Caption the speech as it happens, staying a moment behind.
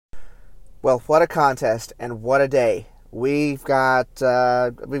Well, what a contest and what a day. We've got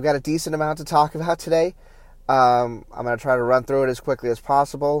a decent amount to talk about today. I'm going to try to run through it as quickly as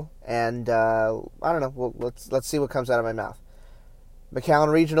possible, and I don't know. Let's see what comes out of my mouth.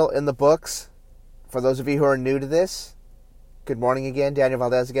 McAllen Regional in the books. For those of you who are new to this, good morning again. Daniel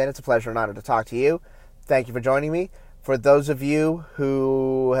Valdez again. It's a pleasure and honor to talk to you. Thank you for joining me. For those of you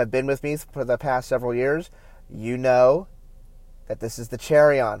who have been with me for the past several years, you know that this is the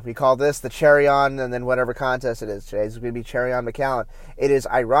cherry on. We call this the cherry on, and then whatever contest it is. Today's going to be Cherry on McAllen. It is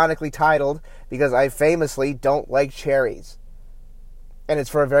ironically titled because I famously don't like cherries. And it's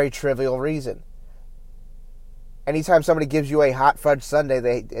for a very trivial reason. Anytime somebody gives you a hot fudge sundae,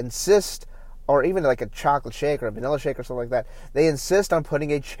 they insist, or even like a chocolate shake or a vanilla shake or something like that, they insist on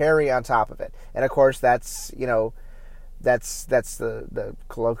putting a cherry on top of it. And of course, that's the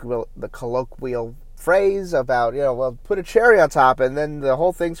colloquial phrase about, well, put a cherry on top and then the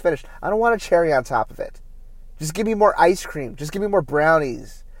whole thing's finished. I don't want a cherry on top of it. Just give me more ice cream. Just give me more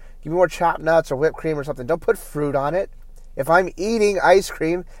brownies. Give me more chopped nuts or whipped cream or something. Don't put fruit on it. If I'm eating ice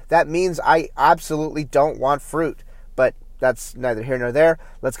cream, that means I absolutely don't want fruit. But that's neither here nor there.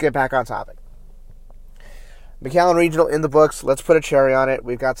 Let's get back on topic. McAllen Regional in the books. Let's put a cherry on it.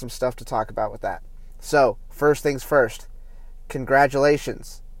 We've got some stuff to talk about with that. So, first things first.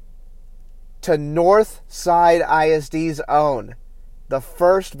 Congratulations to Northside ISD's own, the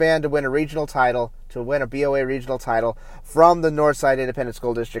first band to win a regional title, to win a BOA regional title from the Northside Independent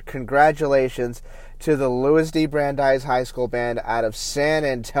School District. Congratulations to the Louis D. Brandeis High School Band out of San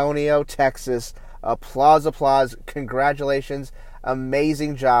Antonio, Texas. Applause, applause. Congratulations.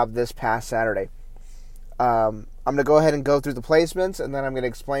 Amazing job this past Saturday. I'm going to go ahead and go through the placements, and then I'm going to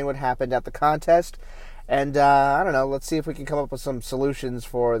explain what happened at the contest. And I don't know. Let's see if we can come up with some solutions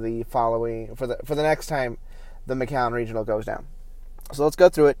for the next time the McAllen Regional goes down. So let's go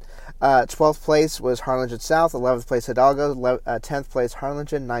through it. 12th place was Harlingen South. 11th place Hidalgo. 10th place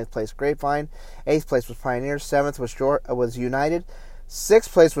Harlingen. 9th place Grapevine. 8th place was Pioneer. 7th was United. 6th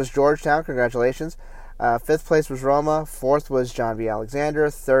place was Georgetown. Congratulations. 5th place was Roma. 4th was John B. Alexander.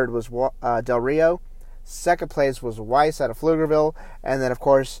 3rd was Del Rio. 2nd place was Weiss out of Pflugerville. And then, of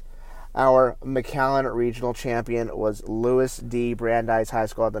course, our McAllen Regional champion was Louis D. Brandeis High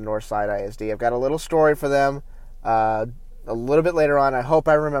School at the Northside ISD. I've got a little story for them a little bit later on. I hope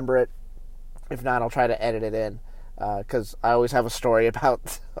I remember it. If not, I'll try to edit it in because I always have a story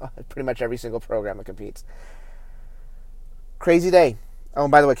about pretty much every single program that competes. Crazy day. Oh,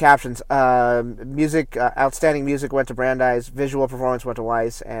 and by the way, captions. Music, outstanding music went to Brandeis. Visual performance went to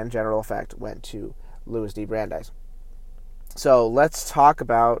Weiss. And general effect went to Louis D. Brandeis. So let's talk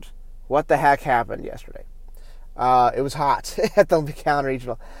about what the heck happened yesterday. It was hot at the McAllen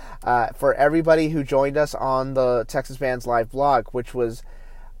Regional. For everybody who joined us on the Texas Band's live blog, which was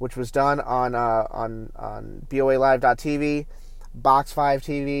done on BOALive.tv, Box 5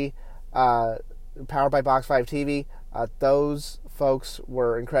 TV, powered by Box 5 TV. Those folks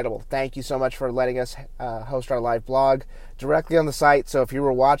were incredible. Thank you so much for letting us host our live blog directly on the site. So if you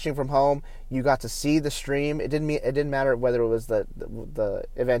were watching from home, you got to see the stream. It didn't matter whether it was the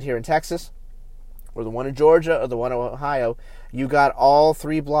event here in Texas or the one in Georgia or the one in Ohio. You got all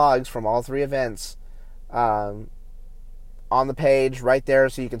three blogs from all three events on the page right there,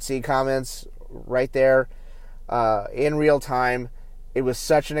 so you can see comments right there in real time. It was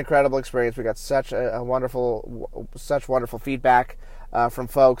such an incredible experience. We got such wonderful feedback from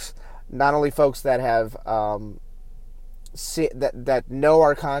folks. Not only folks that have that know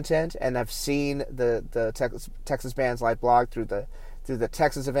our content and have seen the Texas Band's live blog through the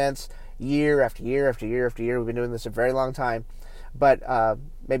Texas events year after year after year after year. We've been doing this a very long time, but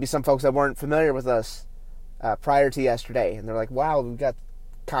maybe some folks that weren't familiar with us prior to yesterday, and they're like, "Wow, we've got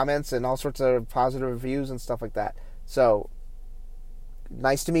comments and all sorts of positive reviews and stuff like that." So.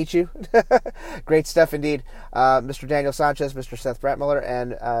 Nice to meet you. Great stuff indeed. Mr. Daniel Sanchez, Mr. Seth Brettmiller,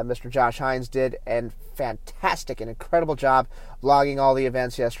 and Mr. Josh Hines did a fantastic and incredible job vlogging all the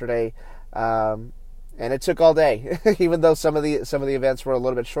events yesterday. And it took all day, even though some of the events were a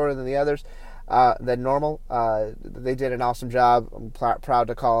little bit shorter than the others than normal. They did an awesome job. I'm proud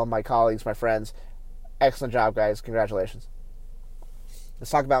to call them my colleagues, my friends. Excellent job, guys. Congratulations.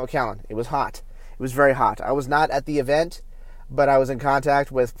 Let's talk about McAllen. It was hot. It was very hot. I was not at the event, but I was in contact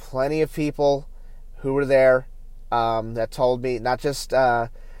with plenty of people who were there that told me, not just our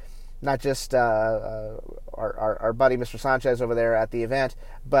buddy Mr. Sanchez over there at the event,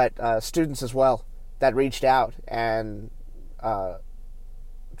 but students as well that reached out and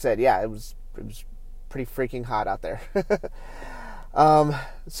said, yeah, it was pretty freaking hot out there.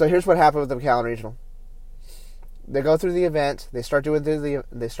 So here's what happened with the McAllen Regional. they go through the event. They start going through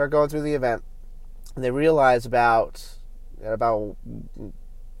the event, and they realize about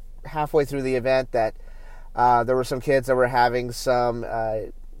halfway through the event that there were some kids that were having some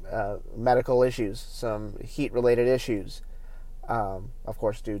medical issues, some heat-related issues. Of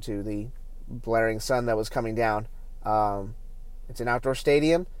course, due to the blaring sun that was coming down. It's an outdoor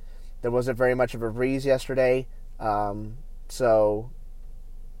stadium. There wasn't very much of a breeze yesterday, so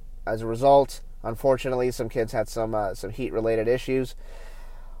as a result, unfortunately, some kids had some heat-related issues.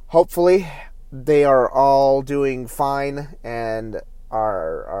 Hopefully, they are all doing fine and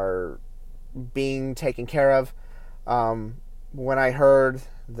are being taken care of. When I heard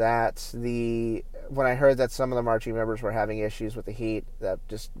that some of the marching members were having issues with the heat, that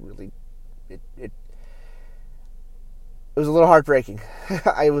just really it was a little heartbreaking.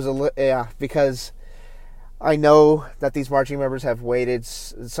 Because I know that these marching members have waited.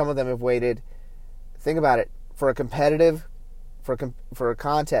 Some of them have waited. Think about it, for a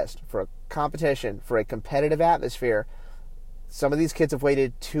contest, for a competition, for a competitive atmosphere. Some of these kids have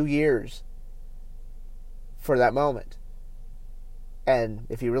waited 2 years for that moment. And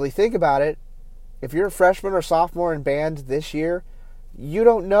if you really think about it, if you're a freshman or sophomore in band this year, you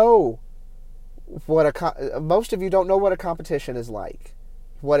don't know most of you don't know what a competition is like.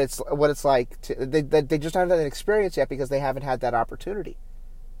 What it's like. They just haven't had that experience yet because they haven't had that opportunity.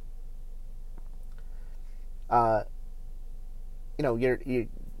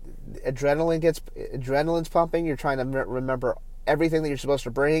 Adrenaline's pumping. You're trying to remember everything that you're supposed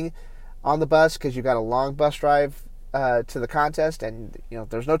to bring on the bus because you've got a long bus drive to the contest, and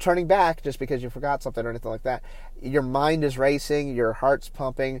there's no turning back just because you forgot something or anything like that. Your mind is racing, your heart's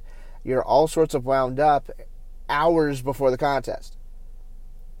pumping, you're all sorts of wound up hours before the contest.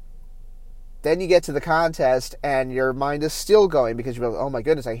 Then you get to the contest and your mind is still going because you're like, oh my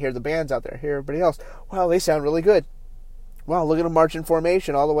goodness, I hear the bands out there, I hear everybody else. Wow, they sound really good. Wow, look at them march in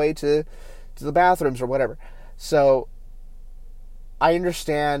formation all the way to the bathrooms or whatever. So I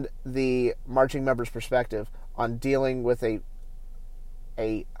understand the marching members' perspective on dealing with a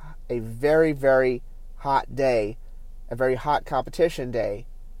very, very hot day, a very hot competition day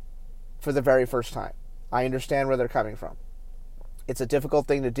for the very first time. I understand where they're coming from. It's a difficult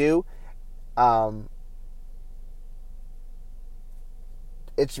thing to do. It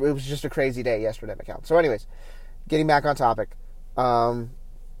was just a crazy day yesterday at McAllen. So anyways, getting back on topic.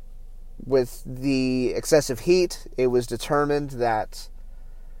 With the excessive heat, it was determined that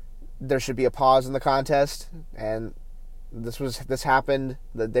there should be a pause in the contest, and this happened.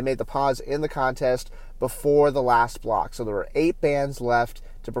 They made the pause in the contest before the last block. So there were 8 bands left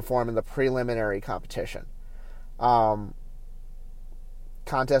to perform in the preliminary competition.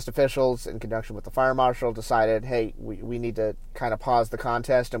 Contest officials, in conjunction with the fire marshal, decided, hey, we need to kind of pause the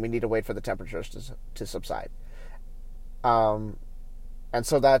contest and we need to wait for the temperatures to subside. And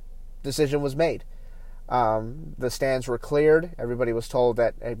so that decision was made. The stands were cleared. Everybody was told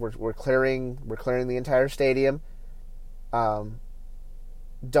that, hey, we're clearing the entire stadium. Don't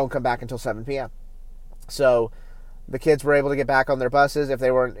come back until 7 p.m. So the kids were able to get back on their buses if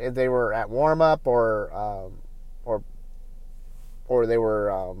they were at warm up or they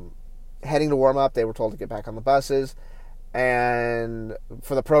were heading to warm up. They were told to get back on the buses. And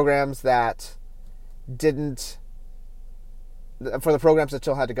for the programs that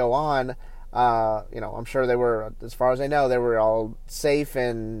still had to go on, I'm sure they were, as far as I know, they were all safe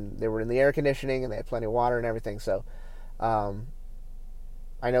and they were in the air conditioning and they had plenty of water and everything. So I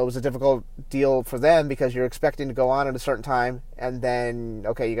know it was a difficult deal for them because you're expecting to go on at a certain time and then,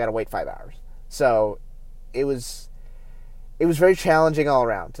 okay, you got to wait 5 hours. So it was very challenging all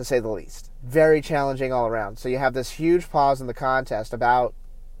around, to say the least. Very challenging all around. So you have this huge pause in the contest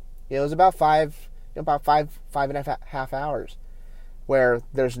it was about five and a half hours where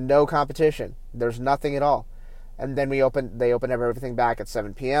there's no competition. There's nothing at all. And then they opened everything back at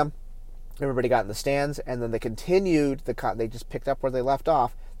 7 p.m. Everybody got in the stands, and then they continued they just picked up where they left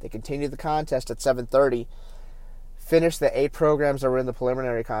off. They continued the contest at 7:30, finished the 8 programs that were in the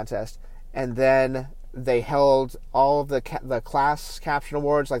preliminary contest, and then they held all of the class caption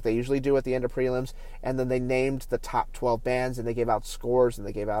awards like they usually do at the end of prelims, and then they named the top 12 bands, and they gave out scores, and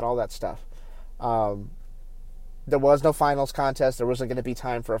they gave out all that stuff. There was no finals contest. There wasn't going to be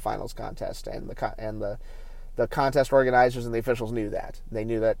time for a finals contest, and the contest organizers and the officials knew that. They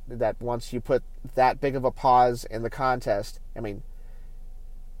knew that once you put that big of a pause in the contest, I mean,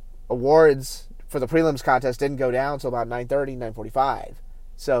 awards for the prelims contest didn't go down until about 9:30, 9:45.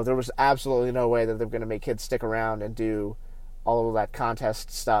 So there was absolutely no way that they were going to make kids stick around and do all of that contest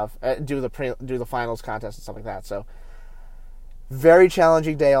stuff, do the finals contest and stuff like that. So very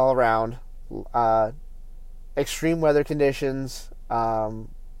challenging day all around. extreme weather conditions. For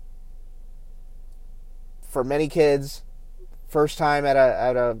many kids, first time at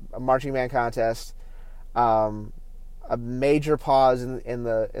a marching band contest, a major pause in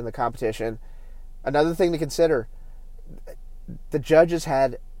the competition. Another thing to consider: the judges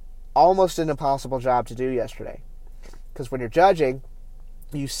had almost an impossible job to do yesterday, because when you're judging,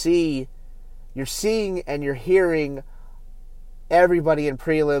 you're seeing and you're hearing everybody in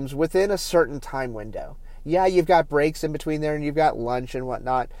prelims within a certain time window. Yeah, you've got breaks in between there and you've got lunch and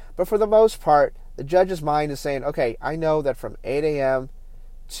whatnot, but for the most part, the judge's mind is saying, okay, I know that from 8 a.m.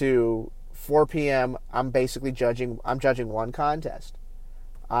 to 4 p.m., I'm judging one contest.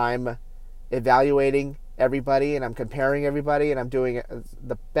 I'm evaluating everybody and I'm comparing everybody and I'm doing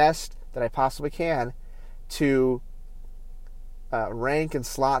the best that I possibly can to rank and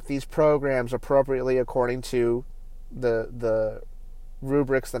slot these programs appropriately according to the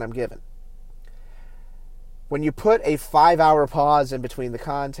rubrics that I'm given. When you put a 5-hour pause in between the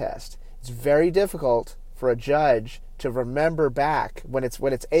contest, it's very difficult for a judge to remember back when it's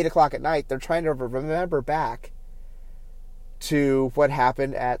 8 o'clock at night. They're trying to remember back to what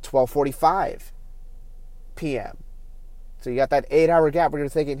happened at 12:45 p.m. So you got that 8-hour gap where you're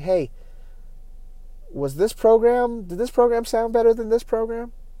thinking, hey, did this program sound better than this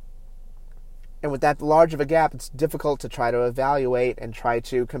program? And with that large of a gap, it's difficult to try to evaluate and try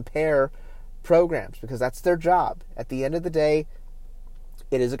to compare programs, because that's their job. At the end of the day,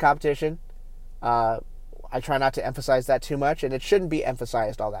 it is a competition. I try not to emphasize that too much, and it shouldn't be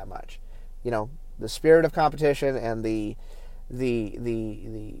emphasized all that much. You know, the spirit of competition and the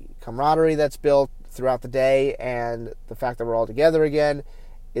camaraderie that's built throughout the day and the fact that we're all together again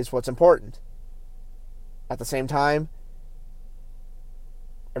is what's important. At the same time,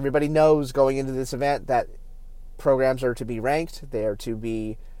 everybody knows going into this event that programs are to be ranked. They are to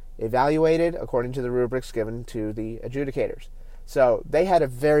be evaluated according to the rubrics given to the adjudicators. So they had a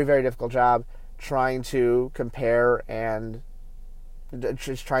very, very difficult job trying to compare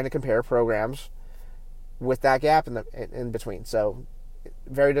programs with that gap in between. So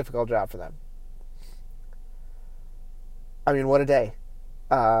very difficult job for them. I mean, what a day.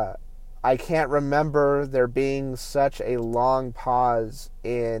 I can't remember there being such a long pause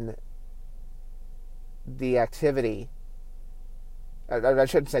in the activity. I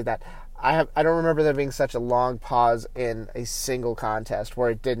shouldn't say that. I don't remember there being such a long pause in a single contest where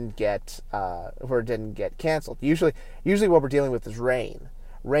it didn't get canceled. Usually what we're dealing with is rain.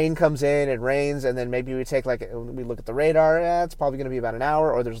 Rain comes in, it rains, and then maybe we we look at the radar. It's probably going to be about an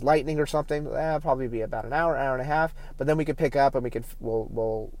hour, or there's lightning or something. Probably be about an hour and a half. But then we can pick up and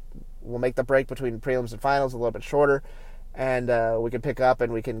we'll make the break between prelims and finals a little bit shorter, and we can pick up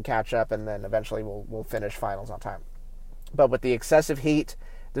and we can catch up, and then eventually we'll finish finals on time. But with the excessive heat,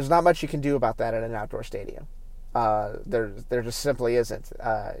 there's not much you can do about that at an outdoor stadium. There just simply isn't.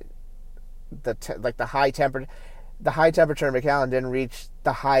 The high temperature in McAllen didn't reach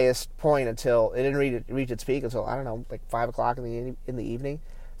the highest point until it didn't reach its peak until, I don't know, like 5 o'clock in the evening.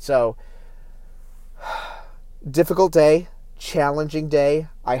 So difficult day, challenging day.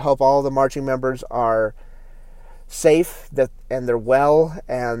 I hope all the marching members are safe and they're well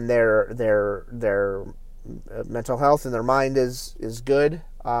and their mental health and their mind is good.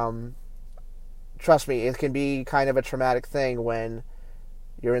 Trust me, it can be kind of a traumatic thing when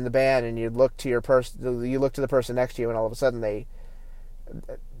you're in the band and you look to the person next to you, and all of a sudden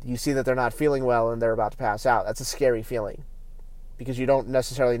you see that they're not feeling well and they're about to pass out. That's a scary feeling because you don't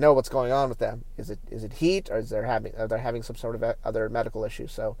necessarily know what's going on with them. Is it heat, or are they having some sort of other medical issue?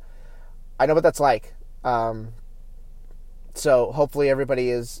 So I know what that's like. So hopefully everybody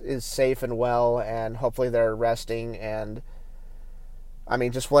is safe and well, and hopefully they're resting. And I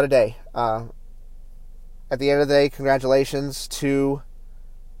mean, just what a day. At the end of the day, congratulations to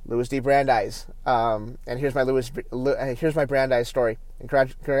Louis D. Brandeis. And here's my Brandeis story. And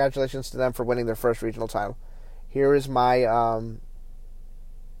congratulations to them for winning their first regional title. Here's my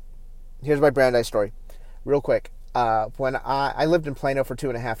Brandeis story, real quick. When I lived in Plano for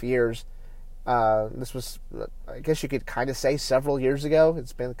 2.5 years. This was, I guess you could kind of say, several years ago.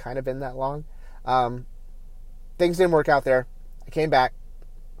 It's been that long. Things didn't work out there. I came back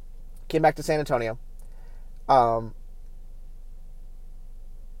to San Antonio.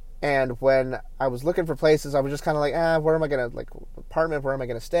 And when I was looking for places, I was just kind of like, where am I going to, apartment, where am I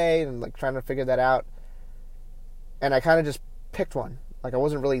going to stay? And, trying to figure that out. And I kind of just picked one. I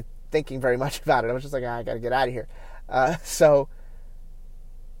wasn't really thinking very much about it. I was just like, I got to get out of here. So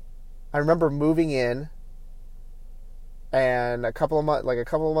I remember moving in, and a couple of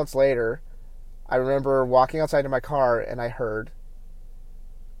months later, I remember walking outside in my car, and I heard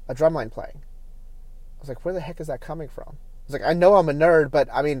a drumline playing. was like, where the heck is that coming from? I was like, I know I'm a nerd, but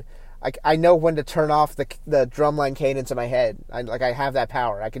I mean, I know when to turn off the drumline cadence in my head. I have that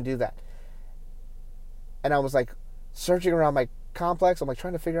power. I can do that. And I was like searching around my complex. I'm like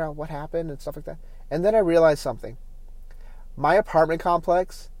trying to figure out what happened and stuff like that. And then I realized something. My apartment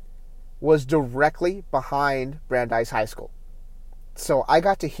complex was directly behind Brandeis High School. So I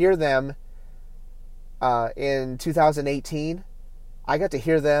got to hear them in 2018. I got to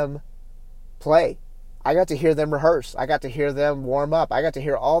hear them play. I got to hear them rehearse. I got to hear them warm up. I got to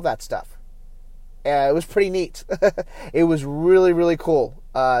hear all that stuff. It was pretty neat. It was really, really cool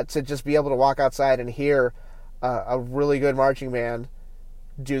to just be able to walk outside and hear a really good marching band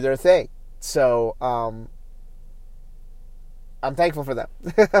do their thing. So I'm thankful for them.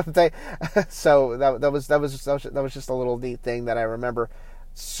 So that was just a little neat thing that I remember.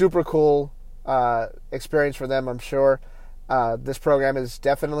 Super cool experience for them, I'm sure. This program is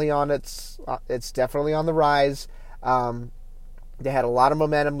definitely it's definitely on the rise. They had a lot of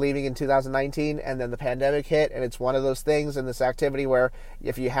momentum leaving in 2019, and then the pandemic hit, and it's one of those things in this activity where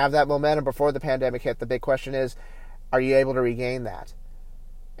if you have that momentum before the pandemic hit, the big question is, are you able to regain that?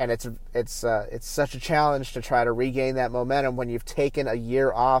 And it's such a challenge to try to regain that momentum when you've taken a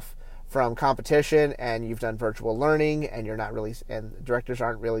year off from competition and you've done virtual learning and and directors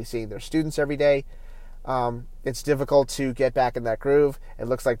aren't really seeing their students every day. It's difficult to get back in that groove. It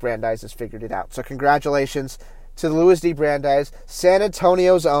looks like Brandeis has figured it out. So congratulations to the Louis D. Brandeis, San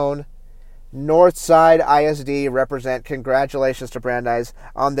Antonio's own Northside ISD represent. Congratulations to Brandeis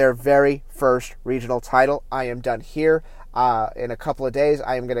on their very first regional title. I am done here. In a couple of days,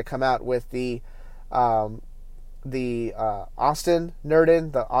 I am going to come out with the Austin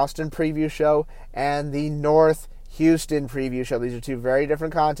Nerdin, the Austin preview show, and the North Houston preview show. These are two very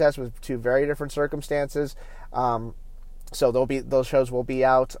different contests with two very different circumstances. So those shows will be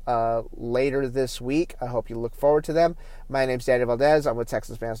out later this week. I hope you look forward to them. My name's Daniel Valdez. I'm with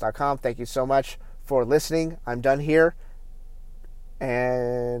TexasBands.com. Thank you so much for listening. I'm done here.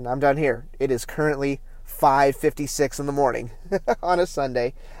 And I'm done here. It is currently 5:56 in the morning on a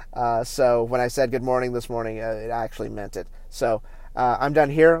Sunday. So when I said good morning this morning, it actually meant it. So I'm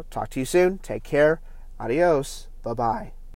done here. Talk to you soon. Take care. Adios. Bye-bye.